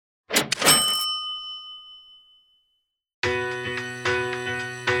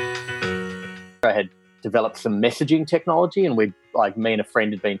I had developed some messaging technology, and me and a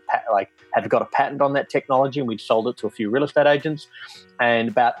friend had got a patent on that technology, and we'd sold it to a few real estate agents. And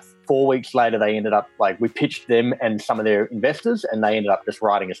about 4 weeks later, they ended up we pitched them and some of their investors, and they ended up just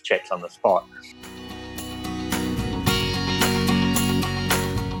writing us checks on the spot.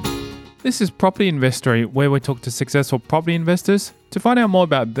 This is Property Investory, where we talk to successful property investors to find out more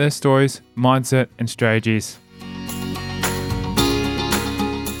about their stories, mindset, and strategies.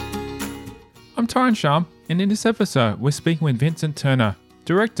 I'm Tyron Sham, and in this episode, we're speaking with Vincent Turner,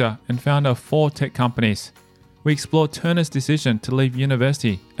 director and founder of 4 tech companies. We explore Turner's decision to leave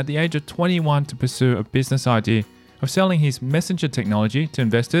university at the age of 21 to pursue a business idea of selling his messenger technology to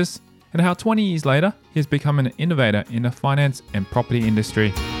investors, and how 20 years later, he has become an innovator in the finance and property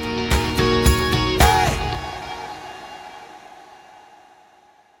industry.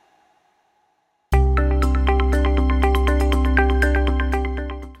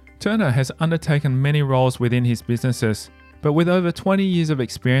 Turner has undertaken many roles within his businesses, but with over 20 years of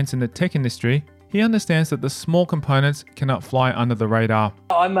experience in the tech industry, he understands that the small components cannot fly under the radar.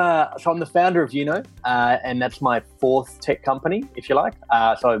 I'm the founder of Uno, and that's my 4th tech company, if you like.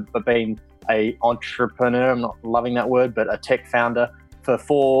 So I've been an entrepreneur, I'm not loving that word, but a tech founder for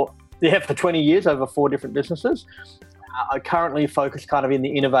 20 years, over 4 different businesses. I currently focus kind of in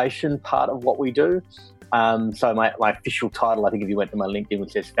the innovation part of what we do. So my official title, I think if you went to my LinkedIn,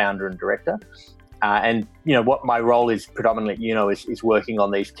 it says founder and director. And what my role is predominantly is working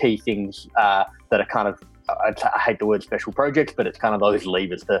on these key things that are kind of, I hate the word special projects, but it's kind of those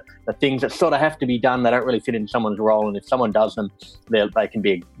levers, the things that sort of have to be done. They don't really fit in someone's role. And if someone does them, they can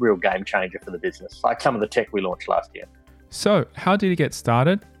be a real game changer for the business, like some of the tech we launched last year. So how did he get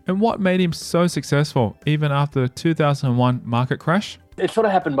started? And what made him so successful even after the 2001 market crash? It sort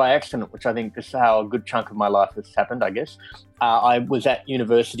of happened by accident, which I think is how a good chunk of my life has happened, I guess. I was at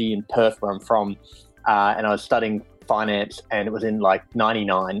university in Perth, where I'm from, and I was studying finance, and it was in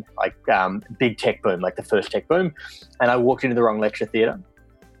 99, big tech boom, the first tech boom. And I walked into the wrong lecture theatre.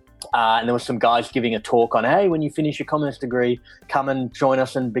 And there were some guys giving a talk on, hey, when you finish your commerce degree, come and join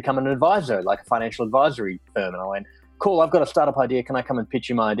us and become an advisor, like a financial advisory firm. And I went, cool, I've got a startup idea. Can I come and pitch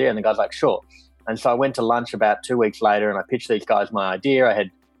you my idea? And the guy's like, sure. And so I went to lunch about 2 weeks later, and I pitched these guys my idea. I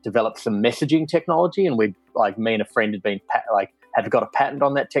had developed some messaging technology, and me and a friend had got a patent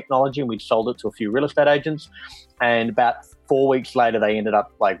on that technology, and we'd sold it to a few real estate agents. And about 4 weeks later, they ended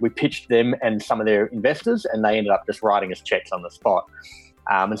up we pitched them and some of their investors, and they ended up just writing us checks on the spot.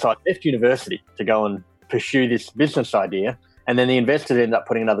 And so I left university to go and pursue this business idea. And then the investors ended up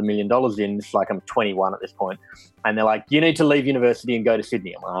putting another $1 million in. It's I'm 21 at this point. And they're like, you need to leave university and go to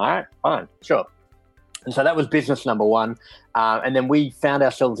Sydney. I'm like, all right, fine, sure. And so that was business number 1. And then we found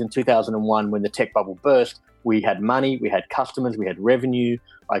ourselves in 2001 when the tech bubble burst. We had money, we had customers, we had revenue.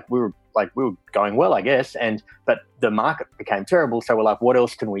 We were going well, I guess. But the market became terrible. So we're like, what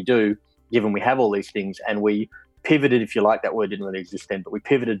else can we do given we have all these things? And we pivoted, if you like, that word didn't really exist then, but we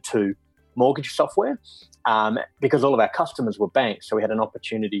pivoted to mortgage software because all of our customers were banks. So we had an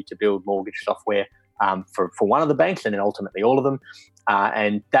opportunity to build mortgage software for one of the banks, and then ultimately all of them.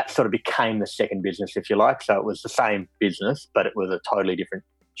 And that sort of became the second business, if you like. So it was the same business, but it was a totally different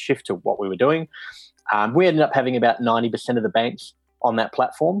shift to what we were doing. We ended up having about 90% of the banks on that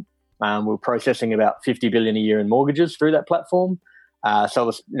platform. We were processing about 50 billion a year in mortgages through that platform. So it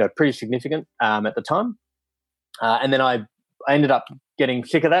was pretty significant at the time. And then I ended up getting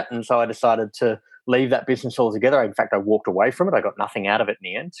sick of that, and so I decided to leave that business altogether. In fact, I walked away from it. I got nothing out of it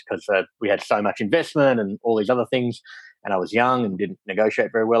in the end because we had so much investment and all these other things, and I was young and didn't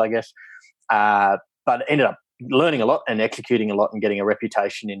negotiate very well, I guess. But ended up learning a lot and executing a lot and getting a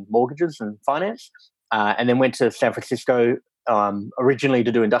reputation in mortgages and finance. And then went to San Francisco originally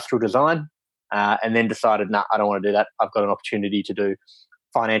to do industrial design, and then decided, I don't want to do that. I've got an opportunity to do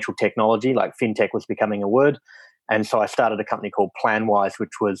financial technology, fintech was becoming a word. And so I started a company called Planwise,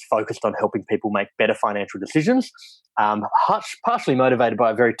 which was focused on helping people make better financial decisions, partially motivated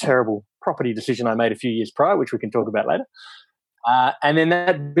by a very terrible property decision I made a few years prior, which we can talk about later. And then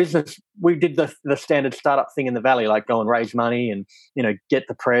that business, we did the standard startup thing in the Valley, go and raise money and, get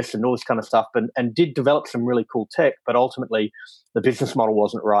the press and all this kind of stuff, and did develop some really cool tech. But ultimately, the business model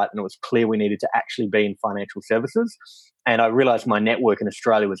wasn't right, and it was clear we needed to actually be in financial services. And I realized my network in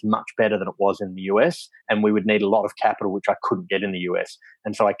Australia was much better than it was in the US, and we would need a lot of capital, which I couldn't get in the US.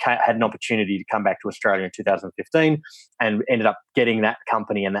 And so I had an opportunity to come back to Australia in 2015 and ended up getting that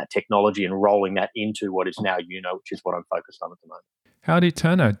company and that technology and rolling that into what is now Uno, which is what I'm focused on at the moment. How did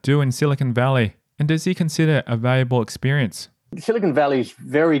Turner do in Silicon Valley? And does he consider a valuable experience? Silicon Valley is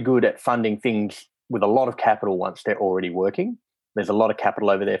very good at funding things with a lot of capital once they're already working. There's a lot of capital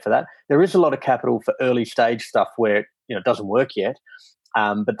over there for that. There is a lot of capital for early stage stuff where it doesn't work yet,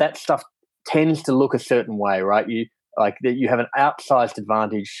 but that stuff tends to look a certain way, right? You have an outsized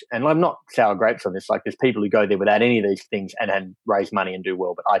advantage, and I'm not sour grapes on this. Like, there's people who go there without any of these things and raise money and do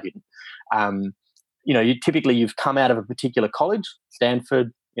well, but I didn't. You've come out of a particular college,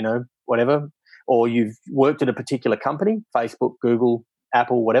 Stanford, whatever, or you've worked at a particular company, Facebook, Google,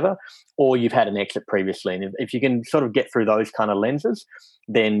 Apple, whatever, or you've had an exit previously. And if you can sort of get through those kind of lenses,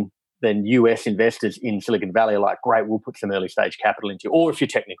 then US investors in Silicon Valley are like, great, we'll put some early stage capital into you. Or if you're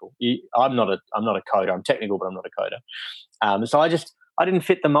technical, I'm not a coder. I'm technical, but I'm not a coder. So I didn't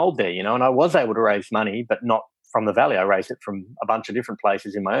fit the mold there, and I was able to raise money, but not from the Valley. I raised it from a bunch of different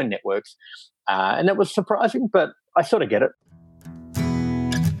places in my own networks. And that was surprising, but I sort of get it.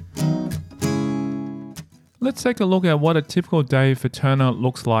 Let's take a look at what a typical day for Turner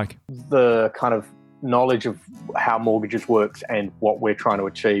looks like. The kind of knowledge of how mortgages works and what we're trying to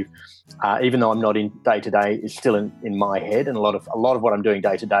achieve, even though I'm not in day to day, is still in my head. And a lot of what I'm doing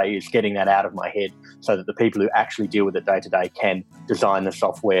day to day is getting that out of my head so that the people who actually deal with it day to day can design the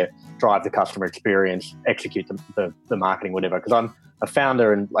software, drive the customer experience, execute the marketing, whatever. Because I'm a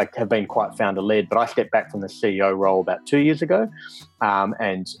founder and have been quite founder led, but I stepped back from the CEO role about 2 years ago.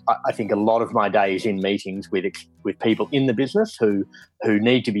 And I think a lot of my day is in meetings with people in the business who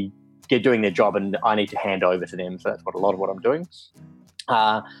need to be doing their job, and I need to hand over to them. So that's a lot of what I'm doing.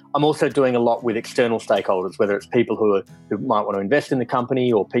 I'm also doing a lot with external stakeholders, whether it's people who might want to invest in the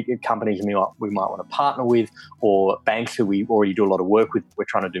company, or companies we might want to partner with, or banks who we already do a lot of work with. We're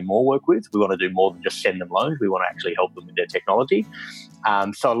trying to do more work with. We want to do more than just send them loans. We want to actually help them with their technology.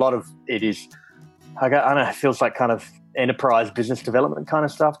 So a lot of it is, I don't know, it feels like kind of enterprise business development kind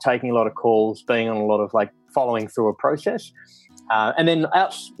of stuff, taking a lot of calls, being on a lot of following through a process. And then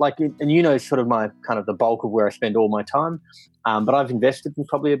sort of my kind of the bulk of where I spend all my time. But I've invested in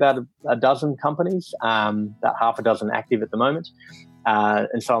probably about a dozen companies, about half a dozen active at the moment.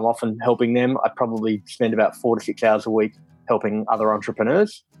 And so I'm often helping them. I probably spend about 4 to 6 hours a week helping other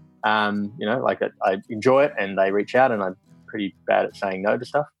entrepreneurs. I enjoy it, and they reach out, and I'm pretty bad at saying no to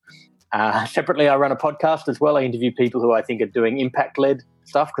stuff. Separately, I run a podcast as well. I interview people who I think are doing impact-led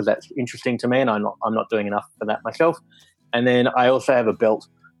stuff because that's interesting to me, and I'm not doing enough for that myself. And then I also have a belt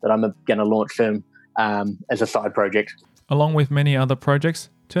that I'm going to launch soon as a side project. Along with many other projects,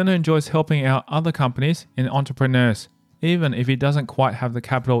 Turner enjoys helping out other companies and entrepreneurs, even if he doesn't quite have the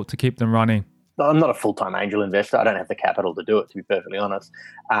capital to keep them running. I'm not a full-time angel investor. I don't have the capital to do it, to be perfectly honest.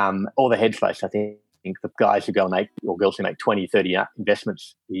 Or the headspace. I think the guys who or girls who make 20, 30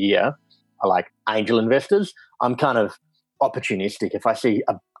 investments a year are like angel investors. I'm kind of opportunistic. If I see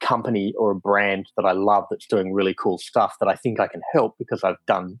a company or a brand that I love that's doing really cool stuff that I think I can help because I've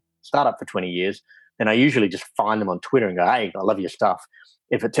done startup for 20 years, then I usually just find them on Twitter and go, hey, I love your stuff.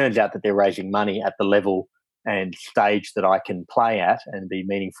 If it turns out that they're raising money at the level and stage that I can play at and be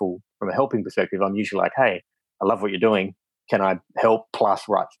meaningful from a helping perspective, I'm usually like, hey, I love what you're doing. Can I help plus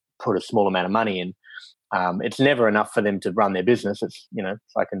put a small amount of money in? It's never enough for them to run their business. It's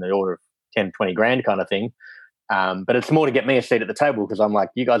like in the order of 10, 20 grand kind of thing. But it's more to get me a seat at the table because I'm like,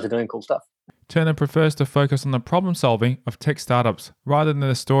 you guys are doing cool stuff. Turner prefers to focus on the problem solving of tech startups rather than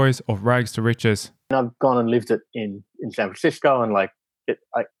the stories of rags to riches. And I've gone and lived it in San Francisco, and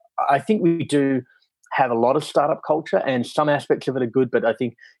I think we do have a lot of startup culture, and some aspects of it are good, but I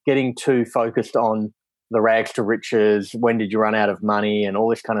think getting too focused on the rags to riches, when did you run out of money and all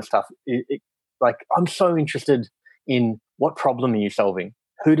this kind of stuff. I'm so interested in what problem are you solving?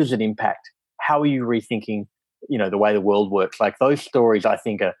 Who does it impact? How are you rethinking the way the world works? Those stories I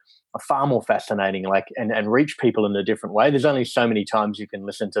think are far more fascinating, and reach people in a different way. There's only so many times you can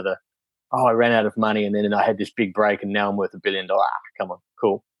listen to I ran out of money and then I had this big break and now I'm worth $1 billion. Come on,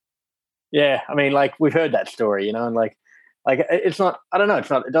 cool. Yeah, I mean, we've heard that story, and it's not, I don't know,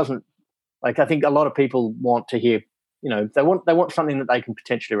 it doesn't, I think a lot of people want to hear, they want something that they can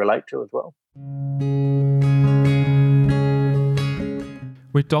potentially relate to as well.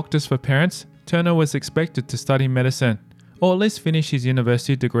 With Doctors for Parents, Turner was expected to study medicine, or at least finish his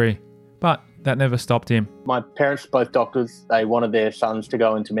university degree, but that never stopped him. My parents, both doctors, they wanted their sons to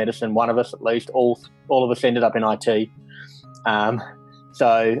go into medicine. One of us, at least, all of us ended up in IT.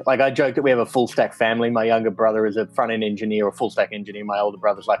 So I joke that we have a full stack family. My younger brother is a front end engineer or full stack engineer. My older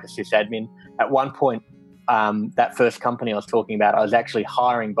brother's like a sysadmin. At one point, that first company I was talking about, I was actually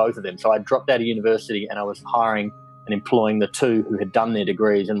hiring both of them. So I dropped out of university and I was hiring and employing the two who had done their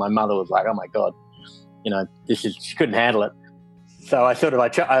degrees. And my mother was like, oh my God, she couldn't handle it. So I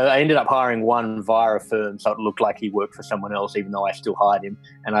ended up hiring one via a firm, so it looked like he worked for someone else, even though I still hired him.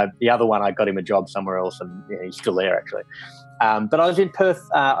 And the other one, I got him a job somewhere else, and he's still there actually. But I was in Perth.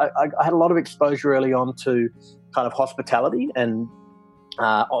 I had a lot of exposure early on to kind of hospitality and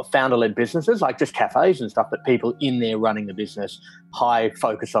founder-led businesses, like just cafes and stuff, but people in there running the business, high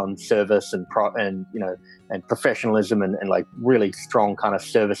focus on service and professionalism and like really strong kind of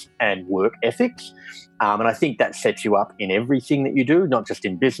service and work ethics. And I think that sets you up in everything that you do, not just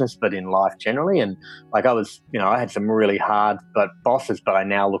in business, but in life generally. And like I had some really hard bosses, but I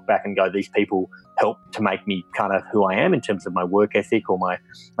now look back and go, these people helped to make me kind of who I am in terms of my work ethic or my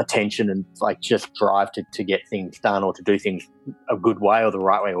attention and like just drive to get things done or to do things a good way or the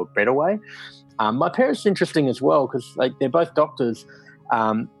right way or a better way. My parents are interesting as well because like they're both doctors.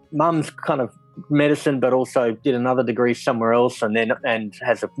 Mum's kind of medicine, but also did another degree somewhere else and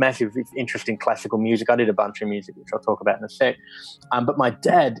has a massive interest in classical music. I did a bunch of music, which I'll talk about in a sec. But my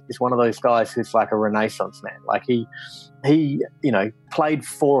dad is one of those guys who's like a Renaissance man. Like he played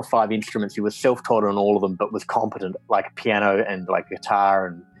 4 or 5 instruments. He was self-taught on all of them, but was competent, like piano and like guitar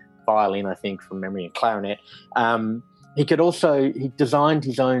and violin, I think, from memory, and clarinet. He designed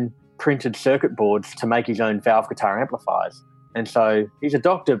his own printed circuit boards to make his own valve guitar amplifiers. And so he's a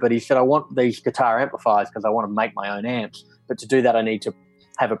doctor, but he said, I want these guitar amplifiers because I want to make my own amps. But to do that, I need to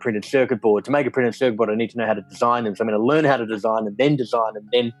have a printed circuit board. To make a printed circuit board, I need to know how to design them. So I'm going to learn how to design them,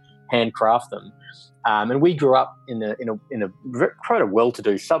 then handcraft them. And we grew up in a quite a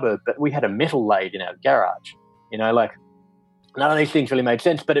well-to-do suburb, but we had a metal lathe in our garage. Like none of these things really made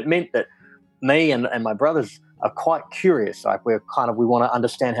sense, but it meant that me and my brothers are quite curious. Like we want to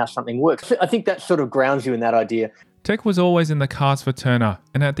understand how something works. I think that sort of grounds you in that idea. Tech was always in the cards for Turner,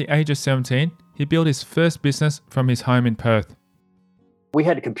 and at the age of 17, he built his first business from his home in Perth. We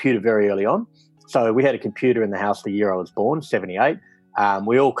had a computer very early on. So we had a computer in the house the year I was born, 78.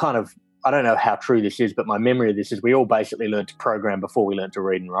 We all kind of, I don't know how true this is, but my memory of this is we all basically learned to program before we learned to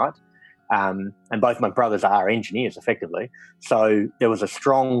read and write. And both my brothers are engineers, effectively. So there was a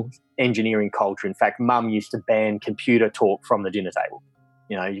strong engineering culture. In fact, Mum used to ban computer talk from the dinner table.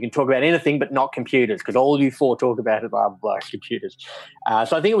 You can talk about anything but not computers because all you 4 talk about is blah, blah, blah, computers.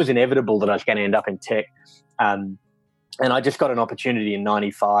 So I think it was inevitable that I was going to end up in tech. And I just got an opportunity in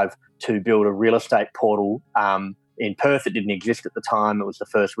 95 to build a real estate portal in Perth. It didn't exist at the time. It was the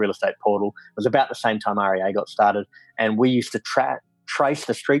first real estate portal. It was about the same time REA got started. And we used to trace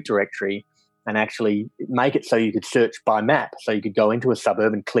the street directory and actually make it so you could search by map. So you could go into a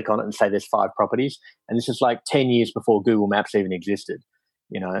suburb and click on it and say there's 5 properties. And this is like 10 years before Google Maps even existed.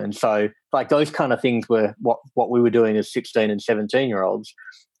 And so like those kind of things were what we were doing as 16 and 17-year-olds.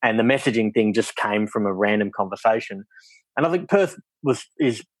 And the messaging thing just came from a random conversation. And I think Perth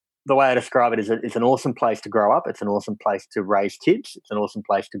is the way I describe it is it's an awesome place to grow up. It's an awesome place to raise kids. It's an awesome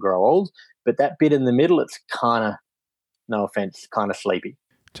place to grow old. But that bit in the middle, it's kind of, no offense, kind of sleepy.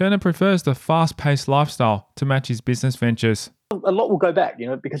 Turner prefers the fast-paced lifestyle to match his business ventures. A lot will go back,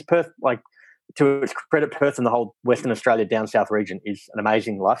 because Perth, like, to its credit, Perth and the whole Western Australia down south region is an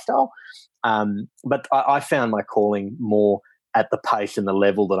amazing lifestyle. But I found my calling more at the pace and the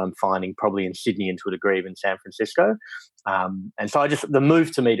level that I'm finding probably in Sydney and to a degree in San Francisco. And so the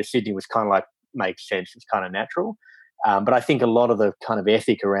move to me to Sydney was kind of like, makes sense. It's kind of natural. But I think a lot of the kind of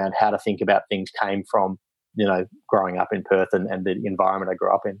ethic around how to think about things came from, growing up in Perth and the environment I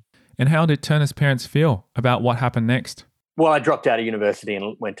grew up in. And how did Turner's parents feel about what happened next? Well, I dropped out of university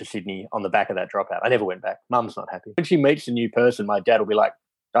and went to Sydney on the back of that dropout. I never went back. Mum's not happy. When she meets a new person, my dad will be like,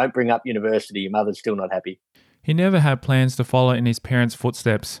 don't bring up university. Your mother's still not happy. He never had plans to follow in his parents'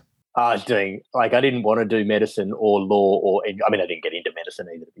 footsteps. I didn't want to do medicine or law I didn't get into medicine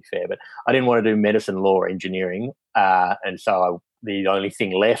either, to be fair, but I didn't want to do medicine, law, or engineering. And so the only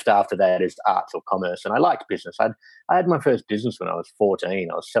thing left after that is arts or commerce. And I liked business. I had my first business when I was 14.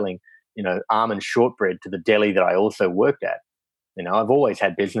 I was selling almond shortbread to the deli that I also worked at. I've always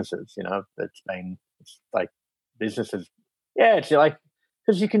had businesses, it's like businesses. Yeah, it's like,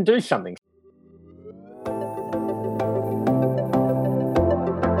 because you can do something.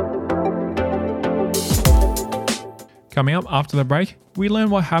 Coming up after the break, we learn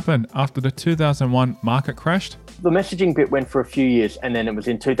what happened after the 2001 market crashed. The messaging bit went for a few years, and then it was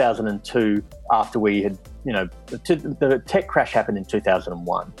in 2002 after we had, the tech crash happened in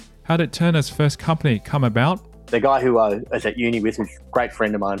 2001. How did Turner's first company come about? The guy who I was at uni with, who's a great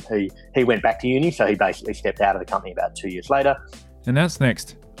friend of mine, he went back to uni, so he basically stepped out of the company about 2 years later. And that's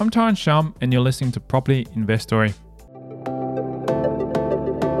next. I'm Tyron Shum, and you're listening to Property Investory.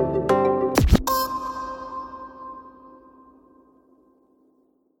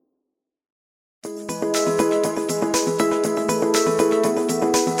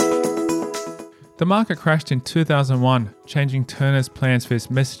 The market crashed in 2001, changing Turner's plans for his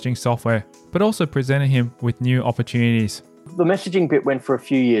messaging software, but also presenting him with new opportunities. The messaging bit went for a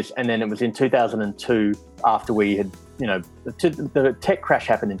few years, and then it was in 2002 after we had, the tech crash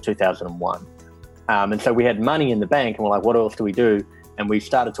happened in 2001. And so we had money in the bank and we're like, what else do we do? And we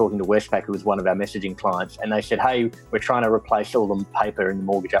started talking to Westpac, who was one of our messaging clients, and they said, hey, we're trying to replace all the paper in the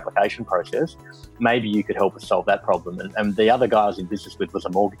mortgage application process. Maybe you could help us solve that problem. And the other guy I was in business with was a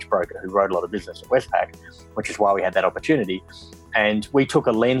mortgage broker who wrote a lot of business at Westpac, which is why we had that opportunity. And we took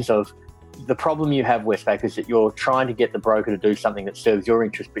a lens of the problem you have, Westpac, is that you're trying to get the broker to do something that serves your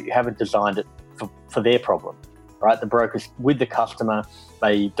interest, but you haven't designed it for their problem. Right, the broker's with the customer.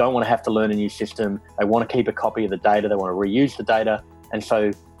 They don't want to have to learn a new system. They want to keep a copy of the data. They want to reuse the data. And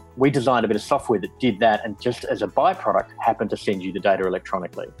so we designed a bit of software that did that, and just as a byproduct, happened to send you the data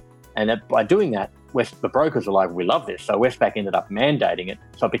electronically. And by doing that, the brokers were like, we love this. So Westpac ended up mandating it.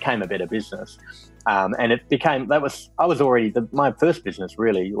 So it became a better business. And it became, my first business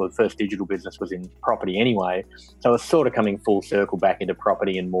really, or the first digital business was in property anyway. So it was sort of coming full circle back into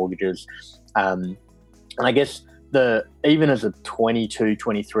property and mortgages. And I guess even as a 22,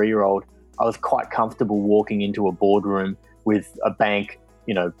 23-year-old, I was quite comfortable walking into a boardroom with a bank,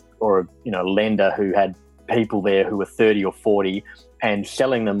 or a lender who had people there who were 30 or 40 and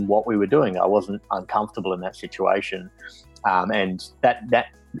selling them what we were doing. I wasn't uncomfortable in that situation. And that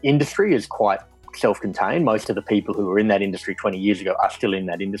industry is quite self-contained. Most of the people who were in that industry 20 years ago are still in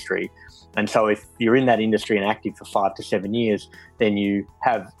that industry. And so if you're in that industry and active for 5 to 7 years, then you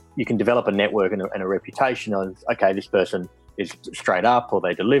can develop a network and a reputation of, okay, this person is straight up, or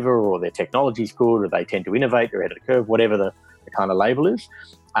they deliver, or their technology's good, or they tend to innovate, they're ahead of the curve, whatever the kind of label is.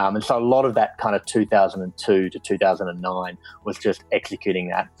 And so a lot of that kind of 2002 to 2009 was just executing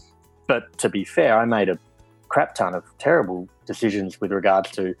that. But to be fair, I made a crap ton of terrible decisions with regards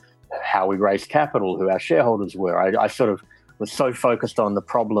to how we raised capital, who our shareholders were. I sort of was so focused on the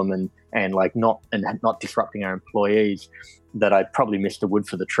problem and not disrupting our employees that I probably missed the wood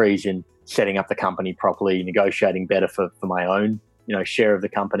for the trees in setting up the company properly, negotiating better for my own, share of the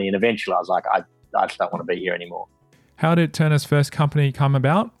company. And eventually I was like, I just don't want to be here anymore. How did Turner's first company come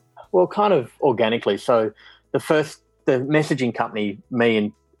about? Well, kind of organically. So the messaging company, me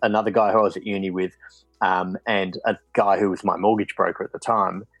and another guy who I was at uni with, and a guy who was my mortgage broker at the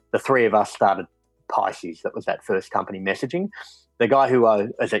time, the three of us started Pisces. That was that first company, messaging. The guy who I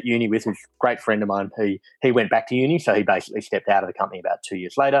was at uni with was a great friend of mine. He went back to uni, so he basically stepped out of the company about 2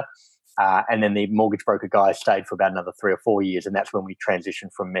 years later. And then the mortgage broker guy stayed for about another 3 or 4 years, and that's when we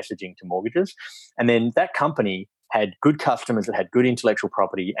transitioned from messaging to mortgages. And then that company had good customers that had good intellectual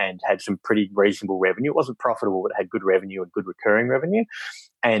property and had some pretty reasonable revenue. It wasn't profitable, but it had good revenue and good recurring revenue.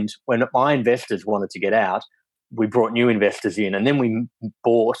 And when my investors wanted to get out, we brought new investors in, and then we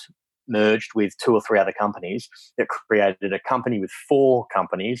merged with 2 or 3 other companies that created a company with 4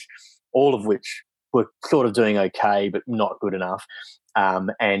 companies, all of which were sort of doing okay, but not good enough.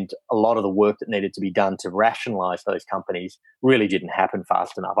 And a lot of the work that needed to be done to rationalize those companies really didn't happen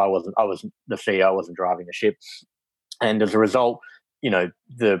fast enough. I wasn't the CEO, I wasn't driving the ship. And as a result, it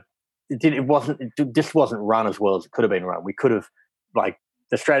just wasn't run as well as it could have been run. We could have,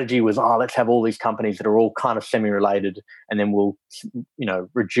 the strategy was, let's have all these companies that are all kind of semi-related, and then we'll,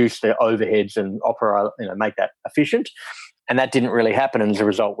 reduce their overheads and make that efficient. And that didn't really happen. And as a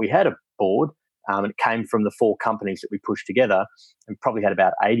result, we had a board, and it came from the 4 companies that we pushed together, and probably had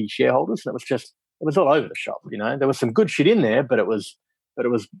about 80 shareholders. And it was all over the shop. There was some good shit in there, but it was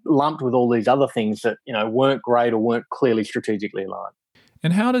lumped with all these other things that, weren't great or weren't clearly strategically aligned.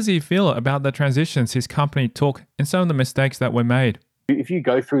 And how does he feel about the transitions his company took and some of the mistakes that were made? If you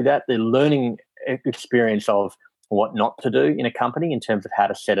go through that, the learning experience of what not to do in a company in terms of how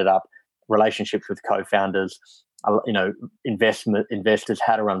to set it up, relationships with co-founders, investors,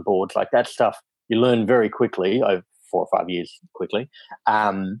 how to run boards, like that stuff, you learn very quickly, over 4 or 5 years quickly,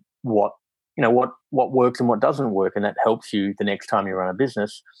 what works and what doesn't work, and that helps you the next time you run a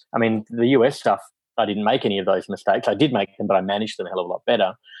business. I mean, the US stuff, I didn't make any of those mistakes. I did make them, but I managed them a hell of a lot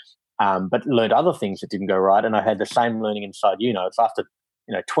better. But learned other things that didn't go right, and I had the same learning inside. It's after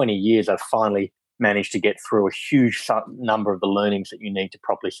 20 years, I've finally managed to get through a huge number of the learnings that you need to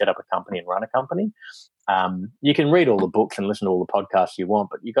properly set up a company and run a company. You can read all the books and listen to all the podcasts you want,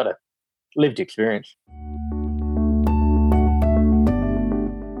 but you've got to lived experience.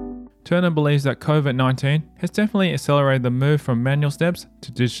 Turner believes that COVID-19 has definitely accelerated the move from manual steps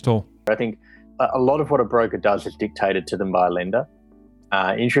to digital. I think a lot of what a broker does is dictated to them by a lender.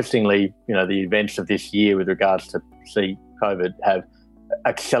 Interestingly, the events of this year with regards to COVID have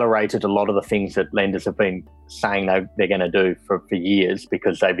accelerated a lot of the things that lenders have been saying they're going to do for years,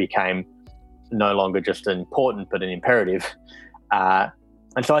 because they became no longer just important, but an imperative.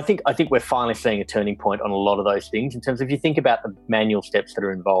 And so I think we're finally seeing a turning point on a lot of those things in terms of, if you think about the manual steps that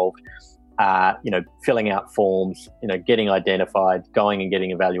are involved, filling out forms, getting identified, going and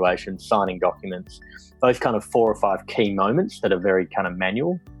getting evaluations, signing documents, those kind of 4 or 5 key moments that are very kind of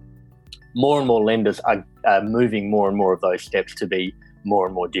manual. More and more lenders are moving more and more of those steps to be more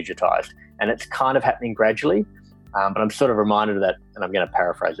and more digitized. And it's kind of happening gradually. But I'm sort of reminded of that, and I'm going to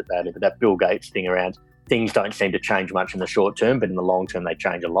paraphrase it badly, but that Bill Gates thing around things don't seem to change much in the short term, but in the long term, they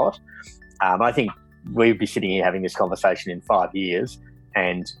change a lot. I think we'll be sitting here having this conversation in 5 years,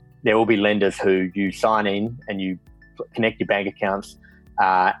 and there will be lenders who you sign in and you connect your bank accounts,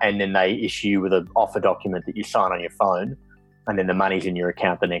 and then they issue you with an offer document that you sign on your phone, and then the money's in your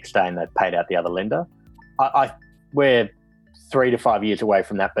account the next day and they've paid out the other lender. We're 3 to 5 years away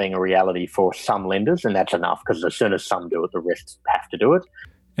from that being a reality for some lenders, and that's enough, because as soon as some do it, the rest have to do it.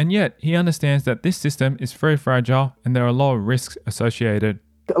 And yet, he understands that this system is very fragile and there are a lot of risks associated.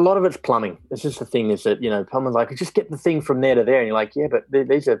 A lot of it's plumbing. It's just the thing is that, plumbers like, just get the thing from there to there. And you're like, yeah, but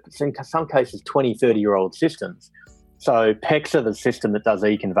these are, in some cases, 20, 30-year-old systems. So PEXA, the system that does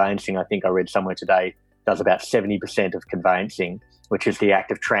e-conveyancing, I think I read somewhere today, does about 70% of conveyancing, which is the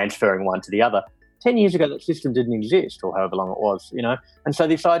act of transferring one to the other. 10 years ago, that system didn't exist, or however long it was, And so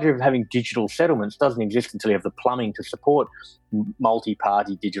this idea of having digital settlements doesn't exist until you have the plumbing to support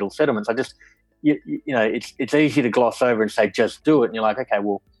multi-party digital settlements. It's easy to gloss over and say, just do it. And you're like, okay,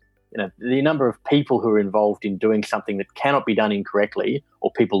 well, the number of people who are involved in doing something that cannot be done incorrectly,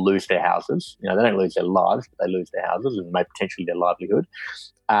 or people lose their houses, they don't lose their lives, but they lose their houses and maybe potentially their livelihood.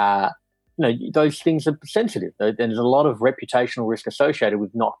 Those things are sensitive. There's a lot of reputational risk associated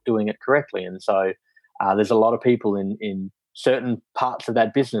with not doing it correctly. And so there's a lot of people in certain parts of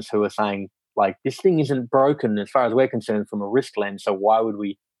that business who are saying, like, this thing isn't broken as far as we're concerned from a risk lens, so why would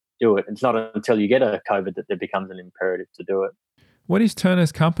we do it? It's not until you get a COVID that there becomes an imperative to do it. What is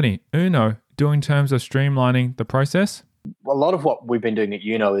Turner's company, Uno, doing in terms of streamlining the process? A lot of what we've been doing at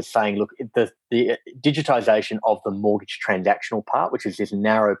Uno is saying, look, the digitization of the mortgage transactional part, which is this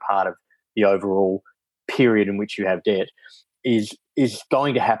narrow part of the overall period in which you have debt, is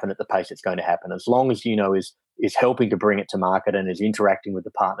going to happen at the pace it's going to happen, as long as Uno is helping to bring it to market and is interacting with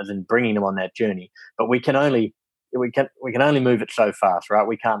the partners and bringing them on that journey. But we can only move it so fast, right?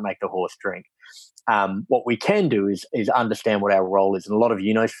 We can't make the horse drink. What we can do is understand what our role is, and a lot of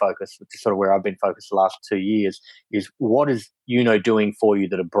Uno's focus, which is sort of where I've been focused the last 2 years, is what is Uno doing for you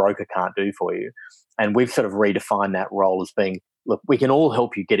that a broker can't do for you? And we've sort of redefined that role as being, look, we can all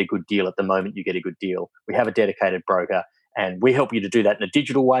help you get a good deal at the moment you get a good deal. We have a dedicated broker, and we help you to do that in a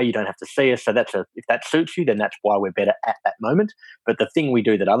digital way. You don't have to see us. So if that suits you, then that's why we're better at that moment. But the thing we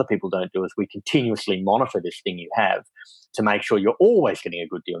do that other people don't do is we continuously monitor this thing you have to make sure you're always getting a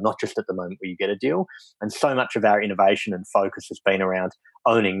good deal, not just at the moment where you get a deal. And so much of our innovation and focus has been around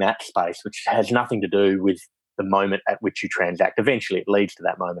owning that space, which has nothing to do with the moment at which you transact. Eventually, it leads to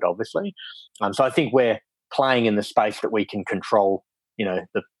that moment, obviously. So I think we're playing in the space that we can control,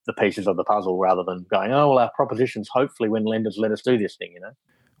 the pieces of the puzzle, rather than going, oh, well, our propositions, hopefully when lenders let us do this thing,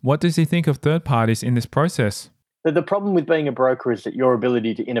 What does he think of third parties in this process? The problem with being a broker is that your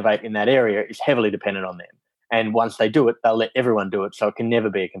ability to innovate in that area is heavily dependent on them. And once they do it, they'll let everyone do it. So it can never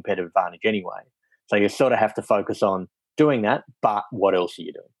be a competitive advantage anyway. So you sort of have to focus on doing that, but what else are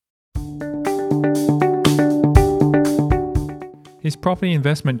you doing? His property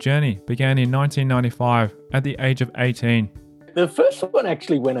investment journey began in 1995 at the age of 18. The first one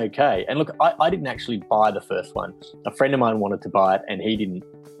actually went okay. And look, I didn't actually buy the first one. A friend of mine wanted to buy it and he didn't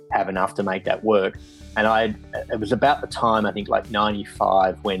have enough to make that work. And it was about the time, I think like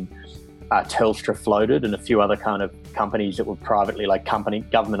 95, when Telstra floated and a few other kind of companies that were privately,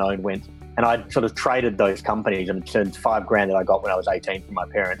 government owned, went. And I sort of traded those companies and turned $5,000 that I got when I was 18 from my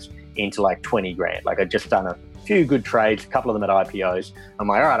parents into like 20 grand. Like I'd just done a few good trades, a couple of them at IPOs. I'm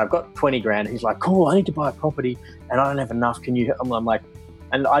like, all right, I've got 20 grand. He's like, cool, I need to buy a property and I don't have enough. Can you? I'm like,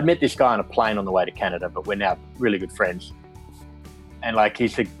 and I met this guy on a plane on the way to Canada, but we're now really good friends. And like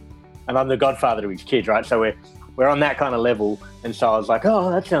and I'm the godfather to his kids, right? So we're on that kind of level. And so I was like, oh,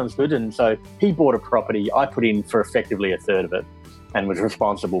 that sounds good. And so he bought a property. I put in for effectively a third of it and was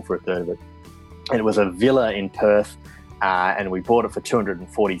responsible for a third of it. And it was a villa in Perth. And we bought it for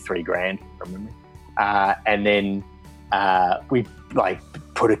 243 grand from memory. And then we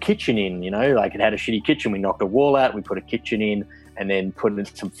put a kitchen in, it had a shitty kitchen. We knocked a wall out, we put a kitchen in and then put in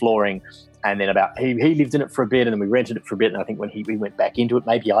some flooring. And then he lived in it for a bit and then we rented it for a bit. And I think when we went back into it,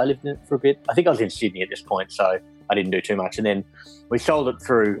 maybe I lived in it for a bit. I think I was in Sydney at this point, so I didn't do too much. And then we sold it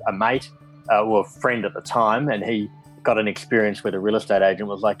through a mate, or a friend at the time. And he got an experience where the real estate agent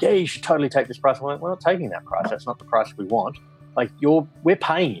was like, yeah, you should totally take this price. I'm like, we're not taking that price. That's not the price we want. Like, we're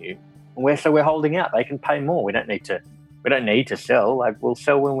paying you, and we're holding out. They can pay more. We don't need to sell. Like, we'll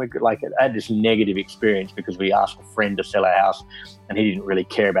sell when we're good. Like, I had this negative experience because we asked a friend to sell our house, and he didn't really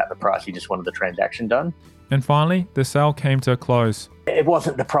care about the price. He just wanted the transaction done. And finally, the sale came to a close. It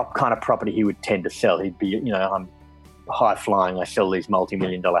wasn't the kind of property he would tend to sell. He'd be, I'm high flying. I sell these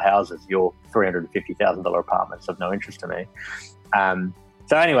multi-million-dollar houses. Your $350,000 apartments of no interest to me.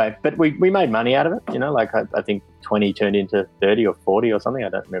 So anyway, but we made money out of it. Like I think 20 turned into 30 or 40 or something. I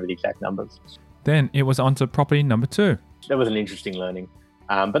don't remember the exact numbers. Then it was on to property number 2. That was an interesting learning.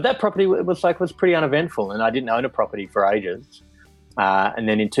 But that property was pretty uneventful, and I didn't own a property for ages. And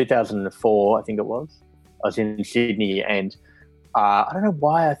then in 2004, I think it was, I was in Sydney, and I don't know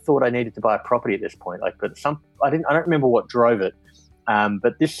why I thought I needed to buy a property at this point. I don't remember what drove it.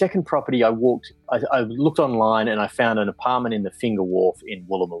 But this second property, I looked online and I found an apartment in the Finger Wharf in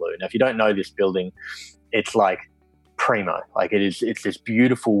Woolloomooloo. Now, if you don't know this building, it's like primo. Like it's this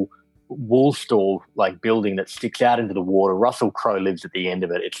beautiful wool store like building that sticks out into the water. Russell Crowe lives at the end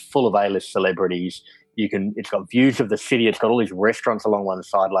of it. It's full of A-list celebrities. It's got views of the city. It's got all these restaurants along one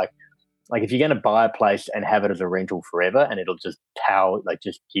side. Like if you're going to buy a place and have it as a rental forever, and it'll just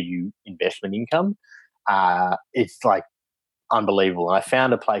just give you investment income, it's like unbelievable. And I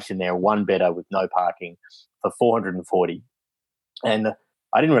found a place in there, 1-bedder with no parking, for $440. And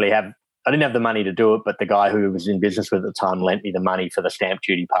I didn't have the money to do it, but the guy who was in business with at the time lent me the money for the stamp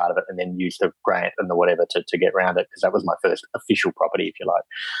duty part of it, and then used the grant and the whatever to get around it, because that was my first official property, if you like.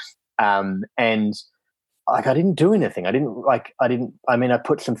 And like, I didn't do anything. I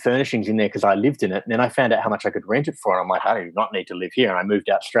put some furnishings in there because I lived in it, and then I found out how much I could rent it for, and I'm like, I do not need to live here, and I moved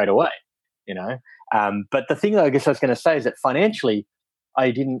out straight away, But the thing that I guess I was going to say is that financially,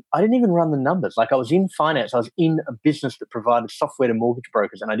 I didn't even run the numbers. Like, I was in finance. I was in a business that provided software to mortgage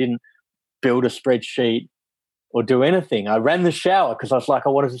brokers, and I didn't build a spreadsheet or do anything. I ran the shower because I was like, I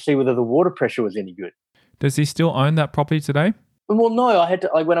wanted to see whether the water pressure was any good. Does he still own that property today? Well, no, I had to,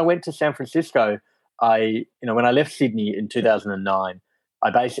 when I went to San Francisco, when I left Sydney in 2009, I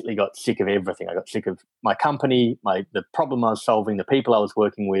basically got sick of everything. I got sick of my company, the problem I was solving, the people I was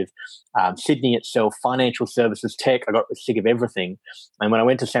working with, Sydney itself, financial services, tech. I got sick of everything. And when I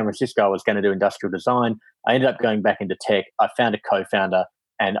went to San Francisco, I was going to do industrial design. I ended up going back into tech. I found a co-founder,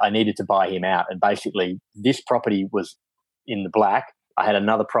 and I needed to buy him out. And basically, this property was in the black. I had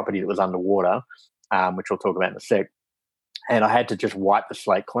another property that was underwater, which we'll talk about in a sec. And I had to just wipe the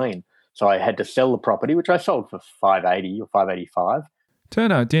slate clean. So I had to sell the property, which I sold for $580 or $585.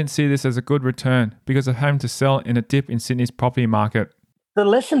 Turner didn't see this as a good return because of having to sell in a dip in Sydney's property market. The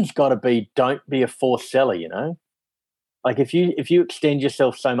lesson's got to be, don't be a forced seller, Like, if you extend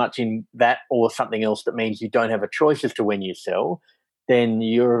yourself so much in that or something else that means you don't have a choice as to when you sell, then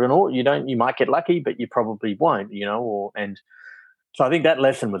you might get lucky, but you probably won't, and so I think that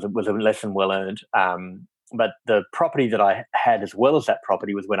lesson was a lesson well earned. But the property that I had as well as that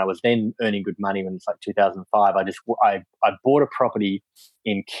property was when I was then earning good money, when it's like 2005. I bought a property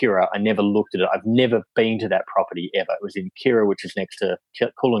in Kirra. I never looked at it. I've never been to that property ever. It was in Kirra, which is next to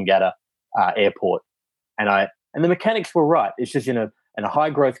Coolangatta Airport. And the mechanics were right. It's just in a high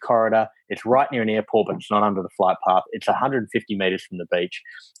growth corridor. It's right near an airport, but it's not under the flight path. It's 150 meters from the beach.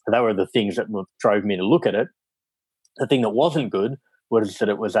 So that were the things that drove me to look at it. The thing that wasn't good was that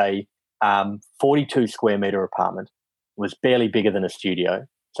it was a 42 square meter apartment. It was barely bigger than a studio.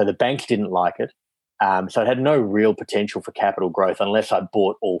 So the banks didn't like it. So it had no real potential for capital growth unless I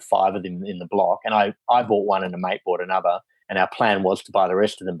bought all 5 of them in the block. And I bought one and a mate bought another. And our plan was to buy the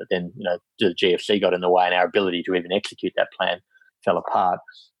rest of them. But then, the GFC got in the way, and our ability to even execute that plan fell apart.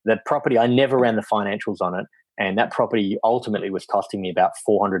 That property, I never ran the financials on it. And that property ultimately was costing me about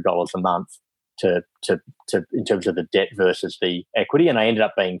 $400 a month to in terms of the debt versus the equity, and I ended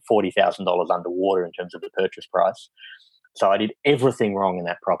up being $40,000 underwater in terms of the purchase price. So I did everything wrong in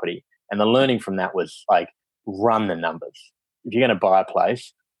that property, and the learning from that was like, run the numbers. If you're going to buy a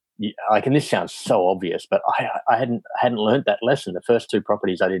place, and this sounds so obvious, but I hadn't learned that lesson. The first 2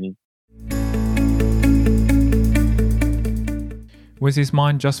 properties I didn't. Was his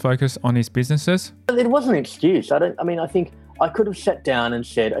mind just focused on his businesses? It wasn't an excuse. I think I could have sat down and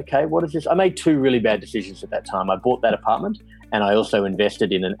said, okay, what is this? I made 2 really bad decisions at that time. I bought that apartment, and I also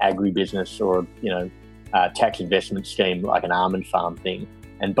invested in an agribusiness or, a tax investment scheme, like an almond farm thing.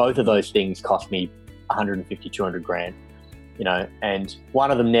 And both of those things cost me 150, 200 grand, and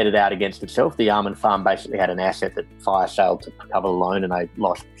one of them netted out against itself. The almond farm basically had an asset that fire sailed to cover the loan, and I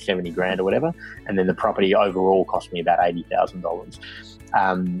lost 70 grand or whatever. And then the property overall cost me about $80,000.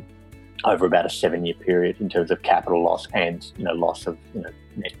 over about a 7-year period in terms of capital loss and, loss of, net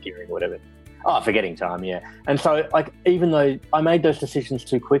gearing or whatever. Oh, forgetting time, yeah. And so, even though I made those decisions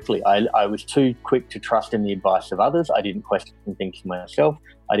too quickly, I was too quick to trust in the advice of others. I didn't question things for myself.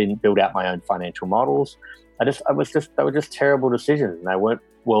 I didn't build out my own financial models. They were just terrible decisions, and they weren't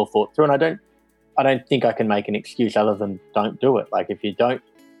well thought through. And I don't think I can make an excuse other than don't do it. Like, if you don't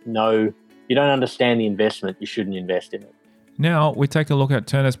know, you don't understand the investment, you shouldn't invest in it. Now we take a look at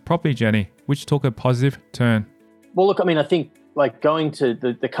Turner's property journey, which took a positive turn. Well, look, I think going to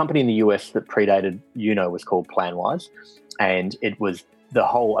the company in the US that predated was called Planwise, and it was the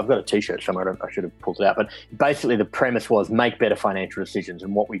whole. I've got a T-shirt somewhere. I should have pulled it out, but basically the premise was make better financial decisions.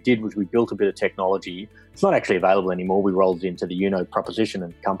 And what we did was we built a bit of technology. It's not actually available anymore. We rolled it into the proposition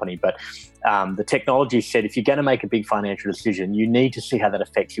and company, but the technology said if you're going to make a big financial decision, you need to see how that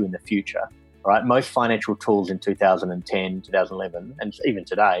affects you in the future. Right? Most financial tools in 2010, 2011, and even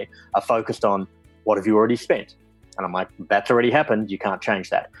today are focused on what have you already spent. And I'm like, that's already happened. You can't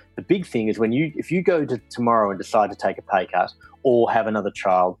change that. The big thing is if you go to tomorrow and decide to take a pay cut or have another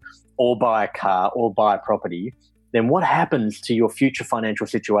child or buy a car or buy a property, then what happens to your future financial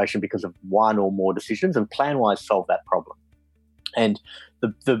situation because of one or more decisions? And Planwise solved that problem. And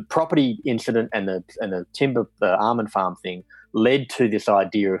the property incident and the timber, the almond farm thing led to this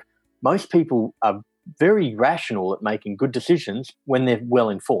idea of most people are very rational at making good decisions when they're well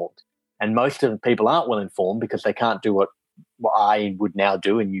informed. And most of the people aren't well informed because they can't do what I would now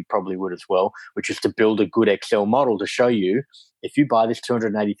do, and you probably would as well, which is to build a good Excel model to show you if you buy this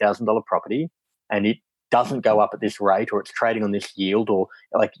 $280,000 property and it doesn't go up at this rate or it's trading on this yield, or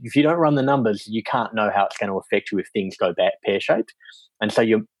if you don't run the numbers, you can't know how it's going to affect you if things go pear-shaped. And so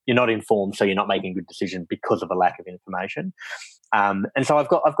you're not informed, so you're not making good decisions because of a lack of information. And so I've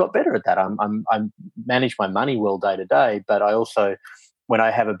got better at that. I manage my money well day to day, but I also, when I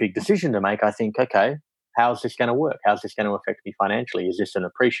have a big decision to make, I think, okay, how's this going to work? How's this going to affect me financially? Is this an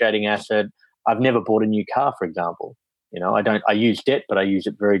appreciating asset? I've never bought a new car, for example. I use debt, but I use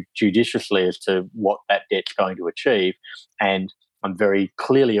it very judiciously as to what that debt's going to achieve. And I'm very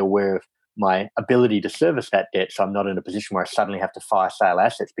clearly aware of my ability to service that debt. So I'm not in a position where I suddenly have to fire sale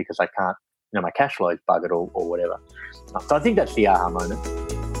assets because I can't, my cash flow is buggered or whatever. So I think that's the aha moment.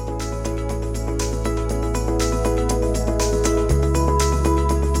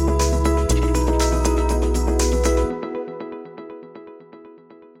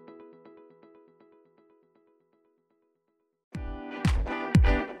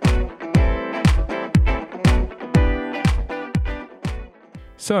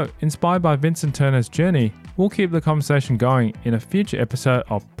 So, inspired by Vincent Turner's journey, we'll keep the conversation going in a future episode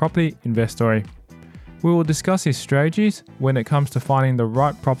of Property Investory. We will discuss his strategies when it comes to finding the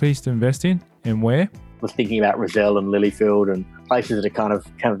right properties to invest in and where. I was thinking about Rozelle and Lilyfield and places that are kind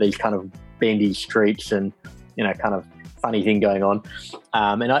of these kind of bendy streets and, kind of funny thing going on.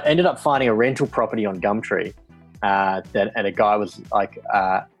 And I ended up finding a rental property on Gumtree and a guy was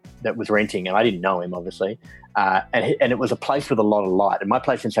that was renting, and I didn't know him, obviously. And it was a place with a lot of light. And my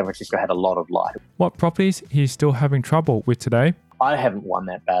place in San Francisco had a lot of light. What properties he's still having trouble with today? I haven't won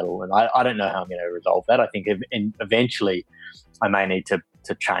that battle, and I don't know how I'm going to resolve that. I think eventually I may need to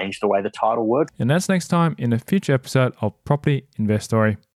change the way the title works. And that's next time in a future episode of Property Investory.